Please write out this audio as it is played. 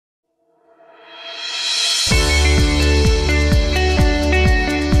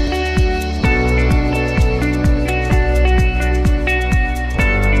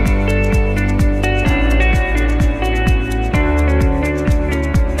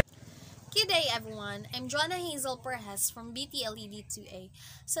everyone, I'm Joanna Hazel Perez from BTLED2A.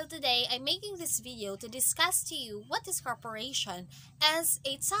 So today I'm making this video to discuss to you what is corporation as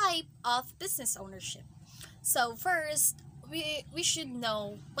a type of business ownership. So first, we should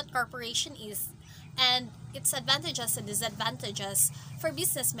know what corporation is and its advantages and disadvantages for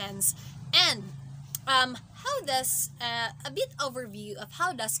businessmen, and how does a bit overview of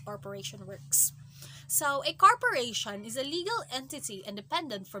how does corporation works. So, a corporation is a legal entity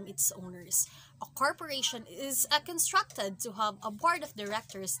independent from its owners. A corporation is constructed to have a board of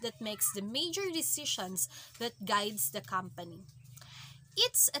directors that makes the major decisions that guides the company.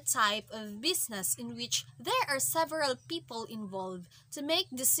 It's a type of business in which there are several people involved to make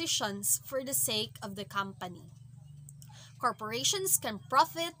decisions for the sake of the company. Corporations can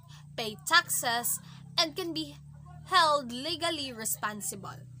profit, pay taxes, and can be held legally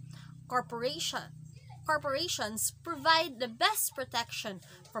responsible. Corporation Corporations provide the best protection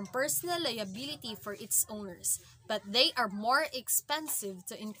from personal liability for its owners, but they are more expensive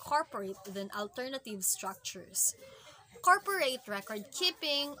to incorporate than alternative structures. Corporate record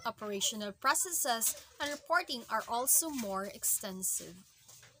keeping, operational processes, and reporting are also more extensive.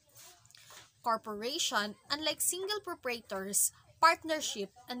 Corporation, unlike single proprietors, partnership,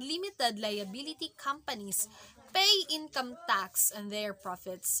 and limited liability companies, pay income tax on their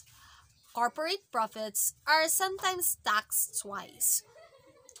profits. Corporate profits are sometimes taxed twice.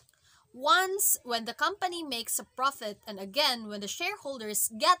 Once when the company makes a profit, and again when the shareholders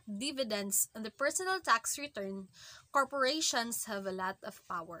get dividends on the personal tax return. Corporations have a lot of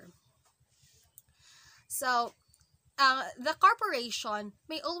power. So, the corporation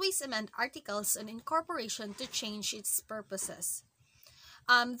may always amend articles on incorporation to change its purposes.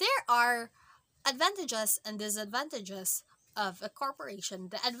 There are advantages and disadvantages of a corporation.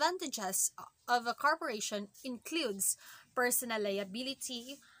 The advantages of a corporation includes personal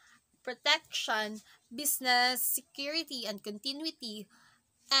liability, protection, business security and continuity,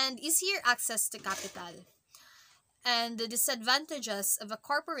 and easier access to capital. And the disadvantages of a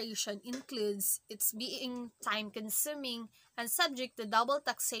corporation includes its being time-consuming and subject to double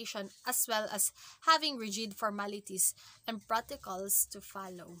taxation, as well as having rigid formalities and protocols to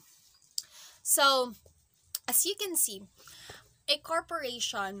follow. So, as you can see, a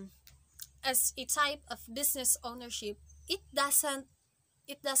corporation as a type of business ownership, it doesn't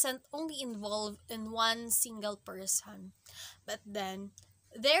only involve in one single person, but then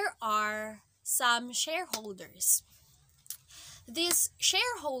there are some shareholders. These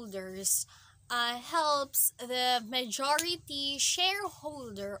shareholders helps the majority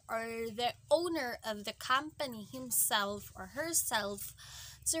shareholder or the owner of the company himself or herself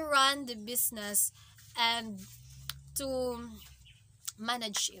to run the business and to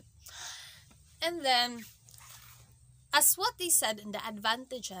manage it. And then, as what they said in the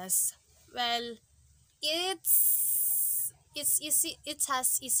advantages, well, it's easy. It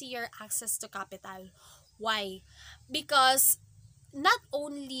has easier access to capital. Why? Because not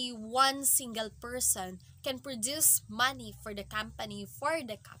only one single person can produce money for the company for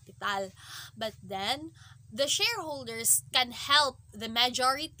the capital, but then the shareholders can help the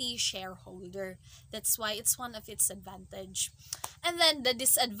majority shareholder. That's why it's one of its advantage. And then the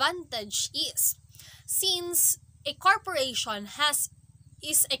disadvantage is, since a corporation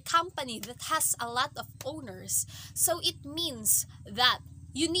is a company that has a lot of owners, so it means that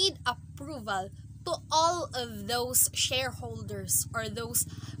you need approval to all of those shareholders, or those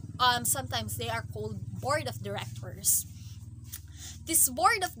sometimes they are called board of directors. This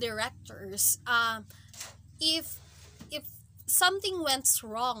board of directors, if something went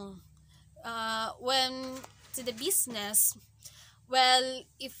wrong when to the business, well,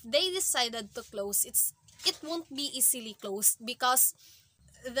 if they decided to close, it won't be easily closed, because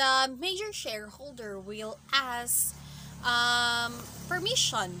the major shareholder will ask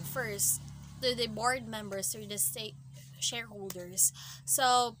permission first to the board members or the state shareholders.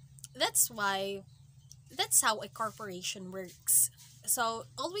 So that's how a corporation works. So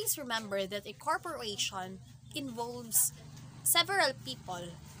always remember that a corporation involves several people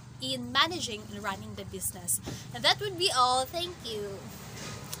in managing and running the business. And that would be all. Thank you.